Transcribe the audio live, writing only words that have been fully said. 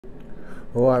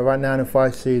Alright, right now in the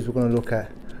 5 series we're going to look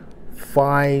at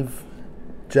 5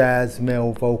 jazz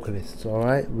male vocalists.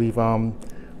 Alright, we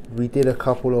did a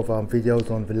couple of videos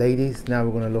on the ladies. Now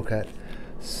we're going to look at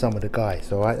some of the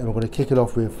guys. Alright, and we're going to kick it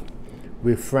off with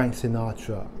Frank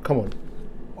Sinatra. Come on,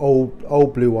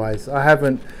 old blue eyes. I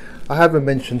haven't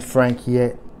mentioned Frank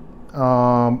yet,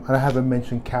 and I haven't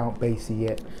mentioned Count Basie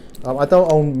yet. I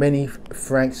don't own many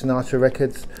Frank Sinatra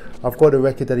records. I've got a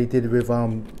record that he did with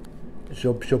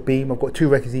Jobim. I've got 2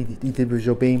 records he did with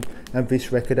Jobim, and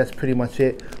this record. That's pretty much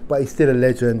it. But he's still a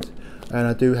legend, and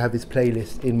I do have his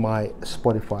playlist in my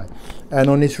Spotify. And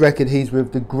on this record, he's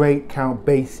with the great Count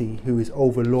Basie, who is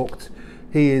overlooked.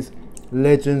 He is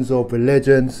legends of the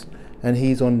legends, and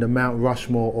he's on the Mount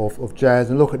Rushmore of jazz.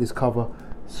 And look at this cover,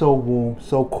 so warm,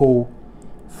 so cool.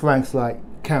 Frank's like,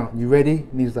 Count, you ready?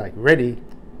 And he's like, ready?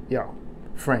 Yo,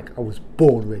 Frank, I was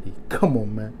born ready. Come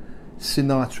on, man.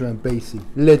 Sinatra and Basie,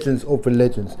 legends of the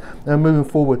legends. Now moving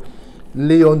forward,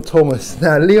 Leon Thomas.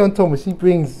 Now Leon Thomas, he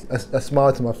brings a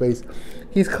smile to my face.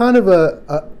 He's kind of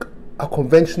a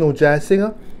conventional jazz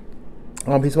singer.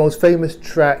 His most famous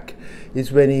track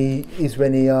is when he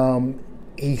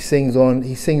sings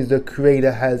The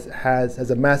Creator has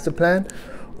a Master Plan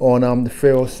on the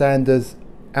Pharoah Sanders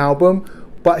album.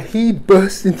 But he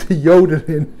burst into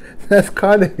yodeling. That's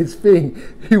kind of his thing.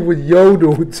 He would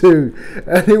yodel too,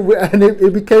 and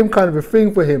it became kind of a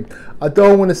thing for him. I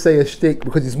don't want to say a shtick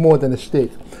because it's more than a shtick,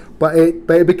 but it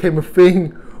became a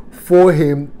thing for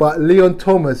him. But Leon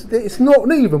Thomas, it's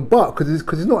not even because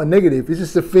it's not a negative. It's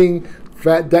just a thing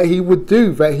that he would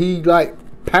do, that he like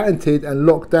patented and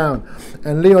locked down.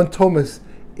 And Leon Thomas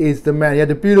is the man. He had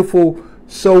a beautiful,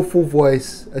 soulful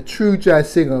voice, a true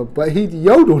jazz singer, but he'd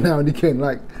yodel now and again,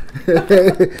 like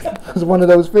it's one of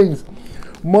those things.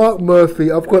 Mark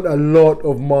Murphy, I've got a lot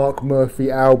of Mark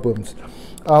Murphy albums.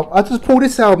 I just pulled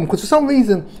this album because for some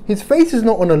reason his face is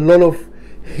not on a lot of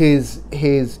his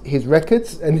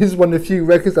records, and this is one of the few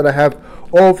records that I have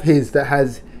of his that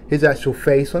has his actual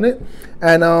face on it.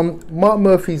 And Mark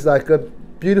Murphy's like a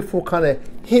beautiful kind of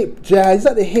hip jazz. He's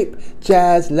like the hip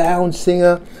jazz lounge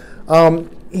singer.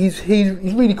 He's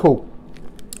really cool.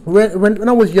 When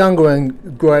I was younger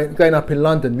and growing up in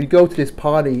London, we'd go to this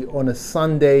party on a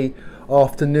Sunday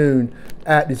afternoon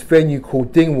at this venue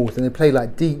called Dingwalls, and they play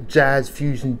like deep jazz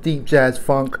fusion, deep jazz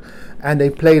funk, and they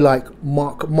play like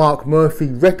Mark Murphy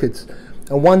records.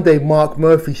 And one day Mark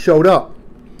Murphy showed up,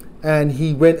 and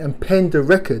he went and penned a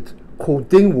record called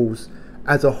Dingwalls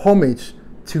as a homage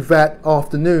to that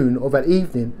afternoon or that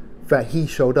evening that he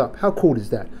showed up. How cool is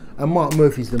that? And Mark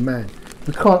Murphy's the man.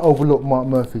 We can't overlook Mark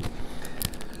Murphy.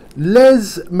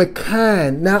 Les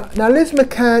McCann. Now Les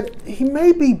McCann, he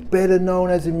may be better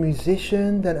known as a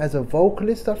musician than as a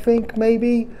vocalist, I think,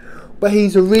 maybe. But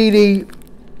he's a really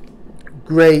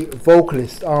great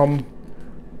vocalist.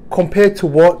 Compared to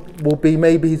what will be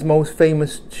maybe his most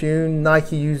famous tune,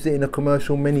 Nike used it in a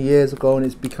commercial many years ago, and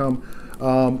it's become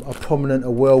a prominent,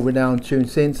 a well-renowned tune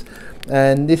since.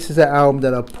 And this is an album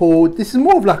that I pulled. This is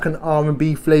more of like an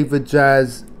R&B flavored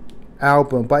jazz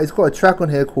album, but it's got a track on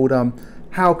here called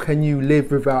How Can You Live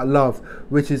Without Love,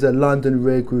 which is a London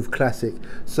rare groove classic.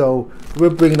 So we're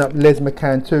bringing up Les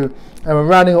McCann too, and we're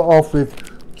rounding it off with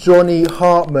Johnny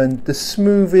Hartman, the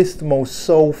smoothest, most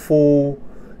soulful,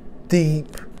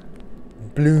 deep,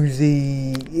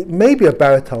 bluesy, maybe a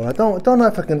baritone. I don't know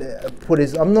if I can put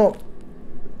his. I'm not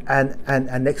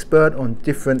an expert on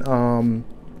different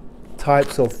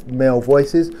types of male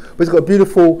voices, but he's got a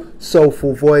beautiful,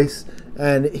 soulful voice.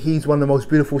 And he's one of the most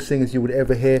beautiful singers you would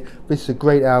ever hear. This is a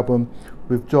great album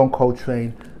with John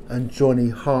Coltrane and Johnny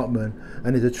Hartman.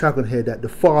 And there's a track on here that the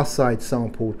Far Side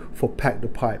sampled for Pack the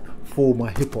Pipe, for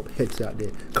my hip hop heads out there.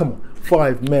 Come on,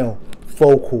 5 male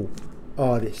vocal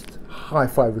artists,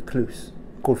 Hi-Fi Recluse,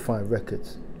 called 5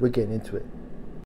 Records. We're getting into it.